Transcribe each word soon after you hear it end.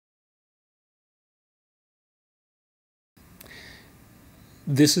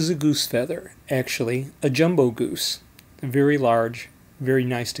This is a goose feather, actually a jumbo goose. Very large, very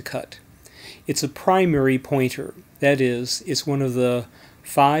nice to cut. It's a primary pointer. That is, it's one of the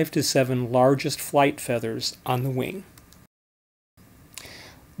 5 to 7 largest flight feathers on the wing.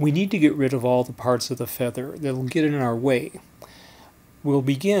 We need to get rid of all the parts of the feather that'll get in our way. We'll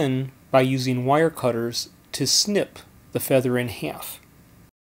begin by using wire cutters to snip the feather in half.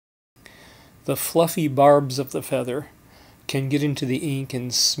 The fluffy barbs of the feather can get into the ink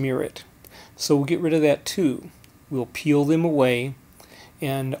and smear it. So we'll get rid of that too. We'll peel them away,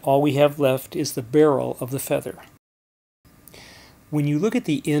 and all we have left is the barrel of the feather. When you look at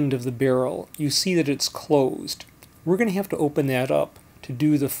the end of the barrel, you see that it's closed. We're going to have to open that up to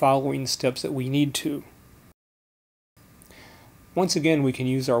do the following steps that we need to. Once again, we can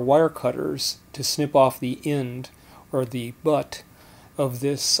use our wire cutters to snip off the end or the butt of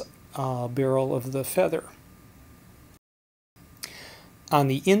this barrel of the feather. On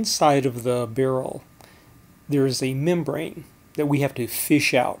the inside of the barrel, there is a membrane that we have to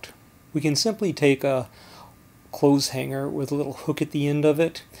fish out. We can simply take a clothes hanger with a little hook at the end of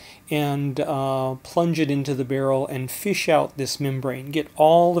it and plunge it into the barrel and fish out this membrane. Get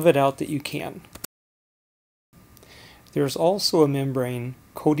all of it out that you can. There's also a membrane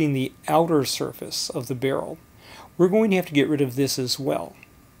coating the outer surface of the barrel. We're going to have to get rid of this as well.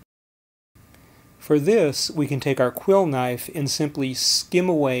 For this, we can take our quill knife and simply skim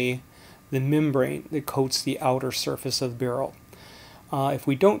away the membrane that coats the outer surface of the barrel. If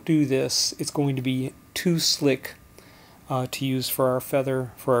we don't do this, it's going to be too slick to use for our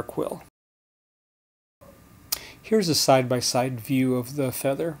feather for our quill. Here's a side-by-side view of the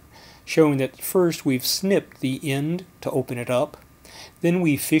feather, showing that first we've snipped the end to open it up, then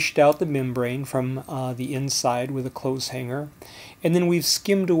we fished out the membrane from the inside with a clothes hanger, and then we've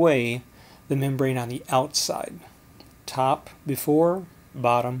skimmed away the membrane on the outside. Top before,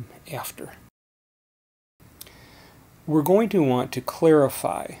 bottom after. We're going to want to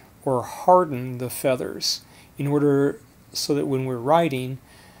clarify or harden the feathers in order so that when we're writing,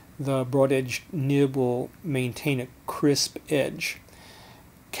 the broad-edged nib will maintain a crisp edge.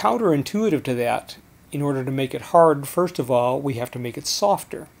 Counterintuitive to that, in order to make it hard, first of all, we have to make it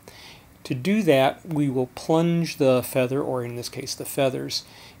softer. To do that, we will plunge the feather, or in this case the feathers,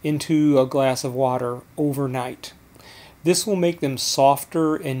 into a glass of water overnight. This will make them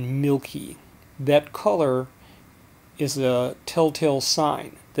softer and milky. That color is a telltale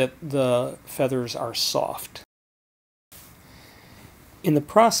sign that the feathers are soft. In the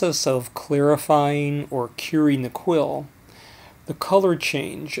process of clarifying or curing the quill, the color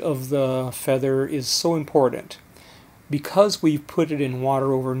change of the feather is so important. Because we've put it in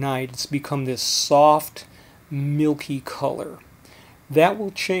water overnight, it's become this soft, milky color. That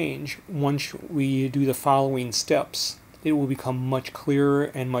will change once we do the following steps. It will become much clearer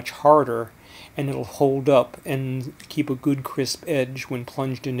and much harder, and it'll hold up and keep a good crisp edge when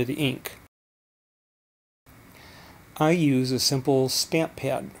plunged into the ink. I use a simple stamp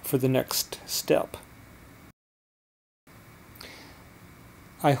pad for the next step.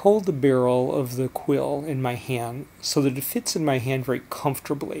 I hold the barrel of the quill in my hand so that it fits in my hand very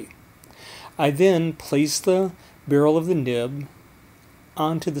comfortably. I then place the barrel of the nib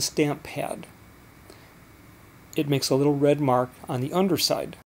onto the stamp pad. It makes a little red mark on the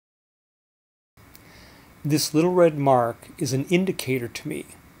underside. This little red mark is an indicator to me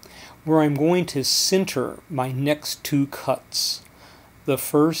where I'm going to center my next two cuts, the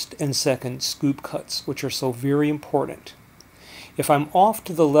first and second scoop cuts, which are so very important. If I'm off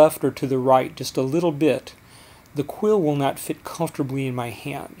to the left or to the right just a little bit, the quill will not fit comfortably in my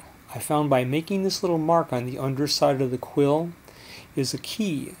hand. I found by making this little mark on the underside of the quill is a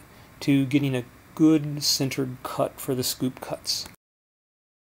key to getting a good centered cut for the scoop cuts.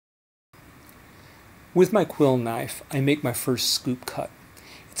 With my quill knife, I make my first scoop cut.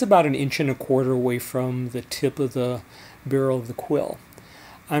 It's about 1.25 inches away from the tip of the barrel of the quill.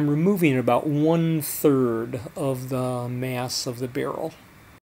 I'm removing about 1/3 of the mass of the barrel.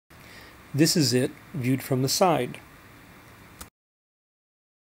 This is it viewed from the side.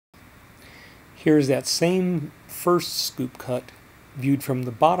 Here's that same first scoop cut viewed from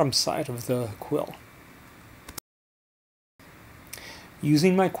the bottom side of the quill.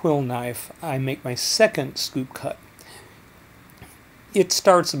 Using my quill knife, I make my second scoop cut. It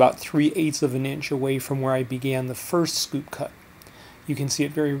starts about 3/8 of an inch away from where I began the first scoop cut. You can see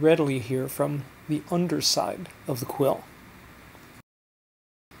it very readily here from the underside of the quill.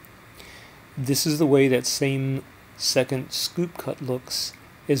 This is the way that same second scoop cut looks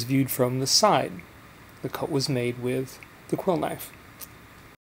as viewed from the side. The cut was made with the quill knife.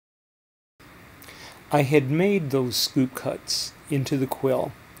 I had made those scoop cuts into the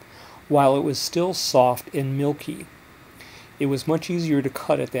quill while it was still soft and milky. It was much easier to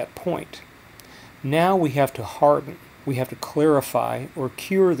cut at that point. Now we have to harden, we have to clarify or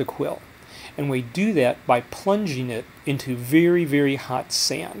cure the quill, and we do that by plunging it into very, very hot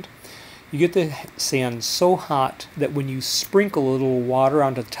sand. You get the sand so hot that when you sprinkle a little water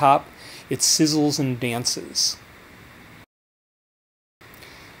onto the top, it sizzles and dances.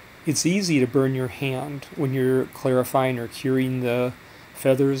 It's easy to burn your hand when you're clarifying or curing the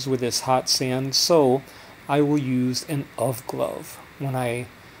feathers with this hot sand, so I will use an oven glove when I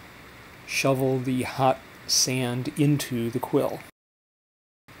shovel the hot sand into the quill.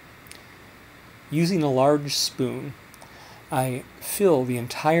 Using a large spoon, I fill the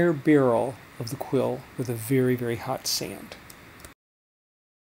entire barrel of the quill with a very, very hot sand.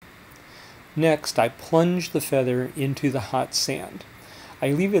 Next, I plunge the feather into the hot sand.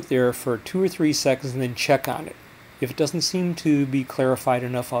 I leave it there for 2 or 3 seconds and then check on it. If it doesn't seem to be clarified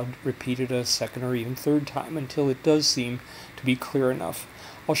enough, I'll repeat it a second or even third time until it does seem to be clear enough.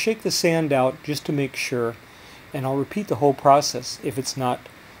 I'll shake the sand out just to make sure, and I'll repeat the whole process if it's not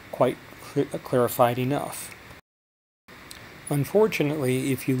quite clarified enough.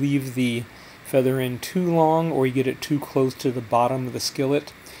 Unfortunately, if you leave the feather in too long or you get it too close to the bottom of the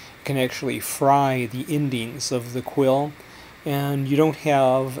skillet, it can actually fry the endings of the quill, and you don't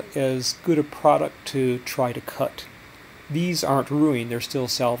have as good a product to try to cut. These aren't ruined, they're still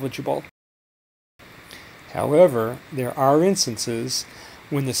salvageable. However, there are instances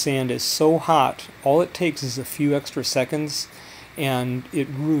when the sand is so hot, all it takes is a few extra seconds and it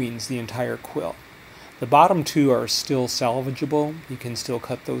ruins the entire quill. The bottom 2 are still salvageable, you can still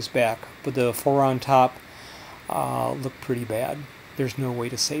cut those back, but the 4 on top look pretty bad. There's no way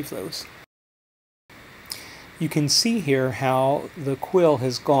to save those. You can see here how the quill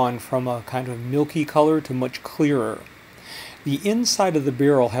has gone from a kind of milky color to much clearer. The inside of the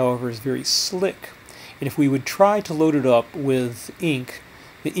barrel, however, is very slick, and if we would try to load it up with ink,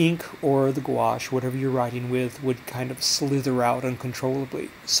 the ink or the gouache, whatever you're writing with, would kind of slither out uncontrollably.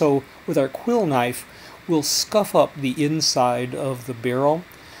 So with our quill knife, we'll scuff up the inside of the barrel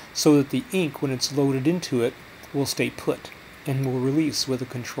so that the ink, when it's loaded into it, will stay put and will release with a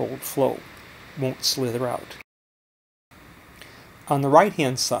controlled flow. Won't slither out. On the right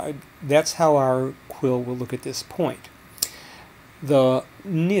hand side, that's how our quill will look at this point. The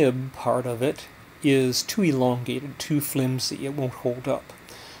nib part of it is too elongated, too flimsy, it won't hold up.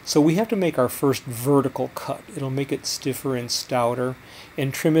 So we have to make our first vertical cut. It'll make it stiffer and stouter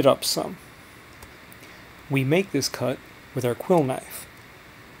and trim it up some. We make this cut with our quill knife.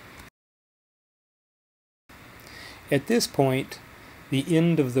 At this point, the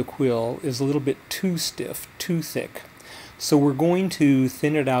end of the quill is a little bit too stiff, too thick. So we're going to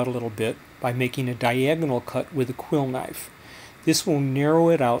thin it out a little bit by making a diagonal cut with a quill knife. This will narrow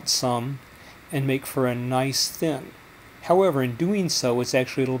it out some and make for a nice thin. However, in doing so, it's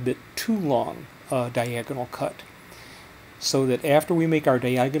actually a little bit too long a diagonal cut. So that after we make our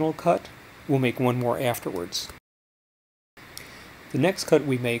diagonal cut, we'll make one more afterwards. The next cut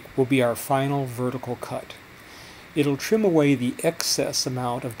we make will be our final vertical cut. It'll trim away the excess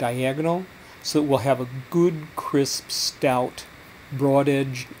amount of diagonal so that we'll have a good, crisp, stout,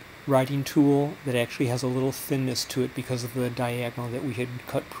 broad-edged writing tool that actually has a little thinness to it because of the diagonal that we had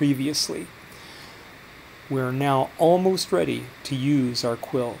cut previously. We're now almost ready to use our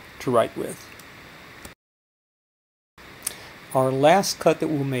quill to write with. Our last cut that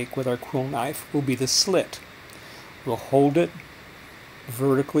we'll make with our quill knife will be the slit. We'll hold it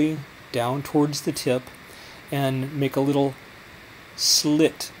vertically down towards the tip and make a little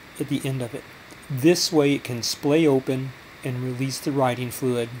slit at the end of it. This way it can splay open and release the writing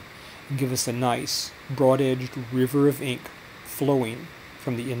fluid and give us a nice broad-edged river of ink flowing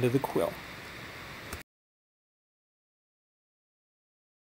from the end of the quill.